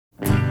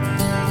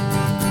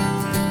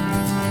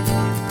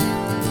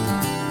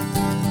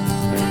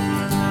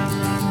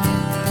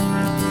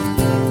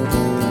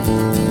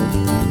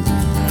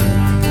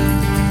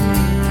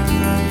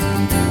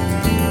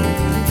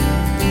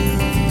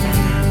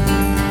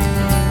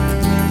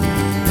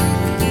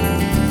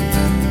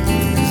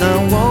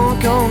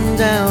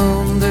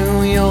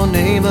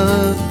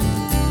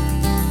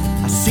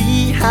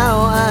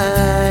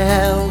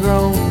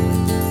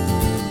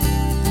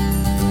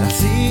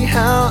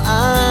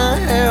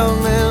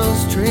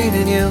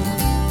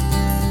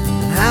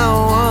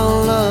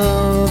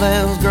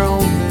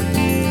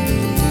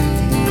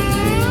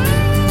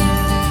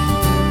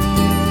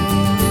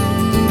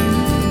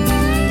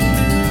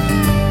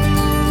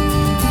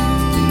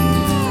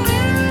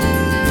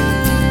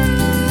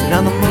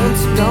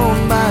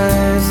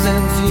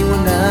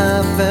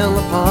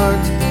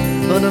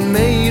But I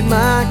made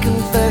my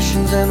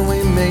confessions and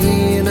we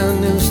made a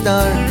new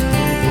start.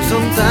 Well,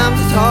 sometimes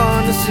it's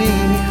hard to see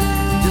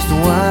just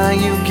why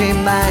you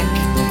came back.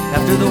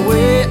 After the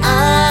way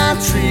I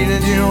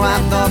treated you, I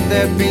thought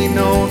there'd be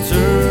no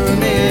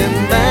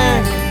turning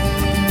back.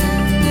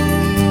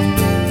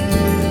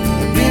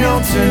 There'd be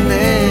no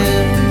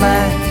turning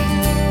back.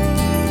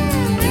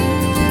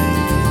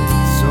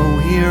 So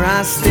here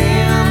I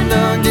stand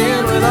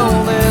again with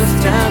all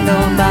this time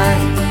gone by.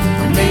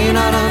 I may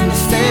not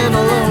understand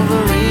all of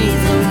the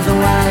reasons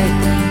why,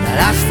 but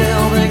I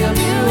still think of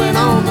you and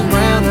on the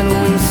ground that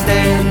we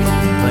stand.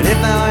 But if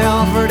I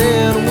offered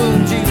it,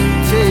 would you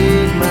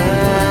take my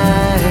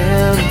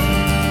hand?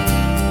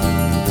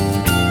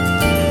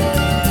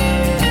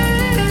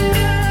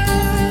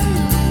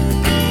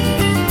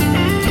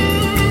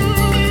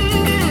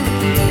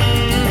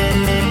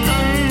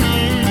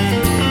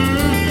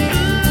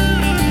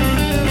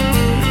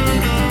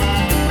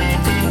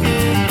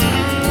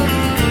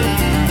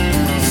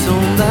 So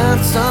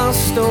that's our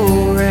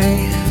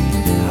story.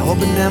 I hope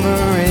it never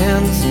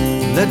ends.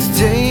 Let's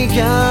take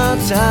our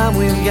time,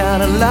 we've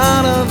got a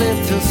lot of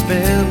it to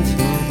spend.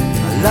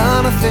 A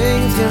lot of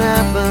things can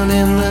happen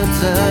in the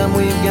time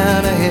we've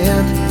got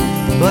ahead.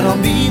 But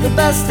I'll be the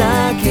best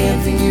I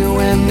can for you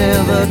and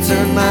never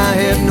turn my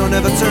head. No,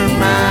 never turn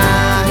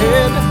my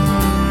head.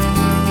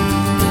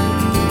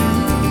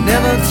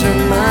 Never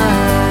turn my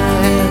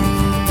head.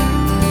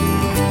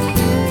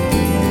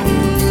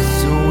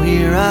 So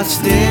here I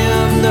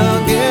stand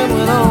again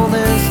with all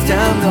this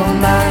time gone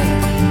by.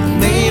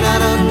 May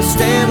not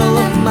understand all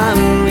of my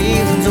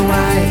reasons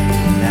why,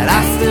 that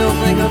I still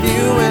think of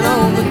you and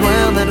on the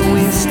ground that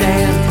we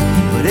stand.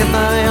 But if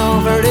I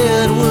offered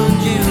it,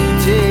 would you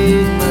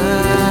take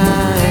my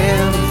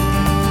hand?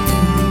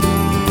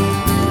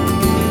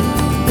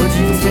 Would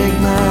you take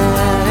my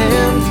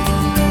hand?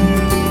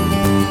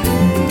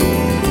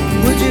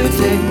 Would you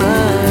take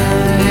my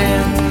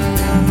hand?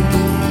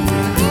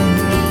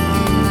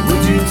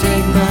 Would you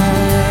take my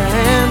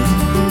hand?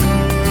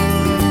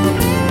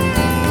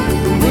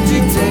 Would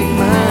you take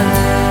my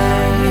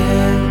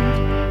hand?